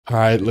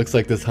Alright, looks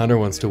like this hunter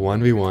wants to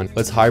 1v1.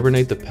 Let's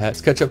hibernate the pet.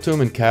 Let's catch up to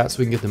him in cat so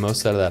we can get the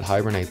most out of that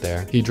hibernate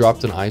there. He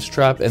dropped an ice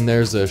trap and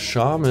there's a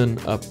shaman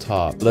up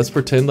top. Let's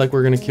pretend like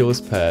we're gonna kill his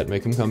pet.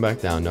 Make him come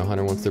back down. No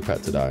hunter wants their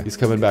pet to die. He's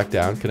coming back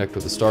down. Connect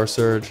with the Star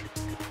Surge.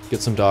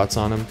 Get some dots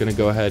on him. Gonna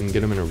go ahead and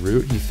get him in a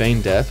root. He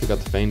feigned death. We got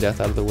the feigned death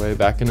out of the way.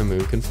 Back into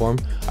moonkin form.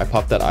 I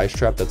popped that ice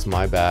trap. That's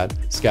my bad.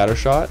 Scatter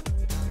shot.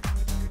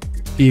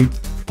 He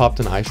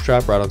popped an ice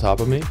trap right on top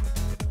of me.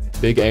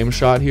 Big aim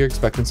shot here,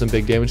 expecting some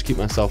big damage, keep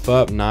myself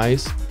up,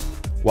 nice.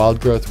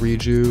 Wild growth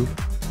reju.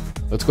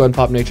 Let's go ahead and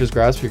pop nature's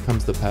grasp, here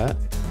comes the pet.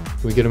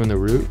 Can we get him in the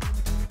root?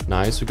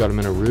 Nice, we got him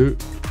in a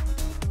root.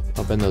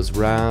 Up in those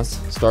wraths,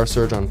 Star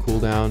Surge on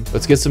cooldown.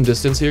 Let's get some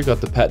distance here,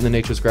 got the pet in the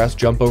nature's grasp,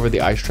 jump over the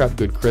ice trap,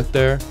 good crit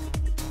there.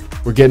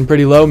 We're getting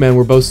pretty low, man,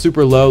 we're both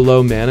super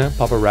low mana,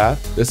 pop a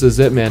wrath. This is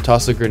it, man,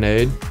 toss a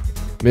grenade.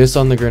 Miss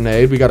on the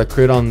grenade, we got a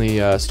crit on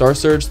the Star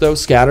Surge though,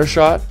 scatter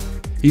shot.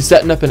 He's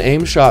setting up an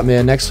aim shot,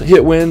 man. Next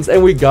hit wins,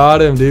 and we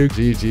got him, dude.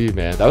 GG,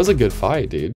 man. That was a good fight, dude.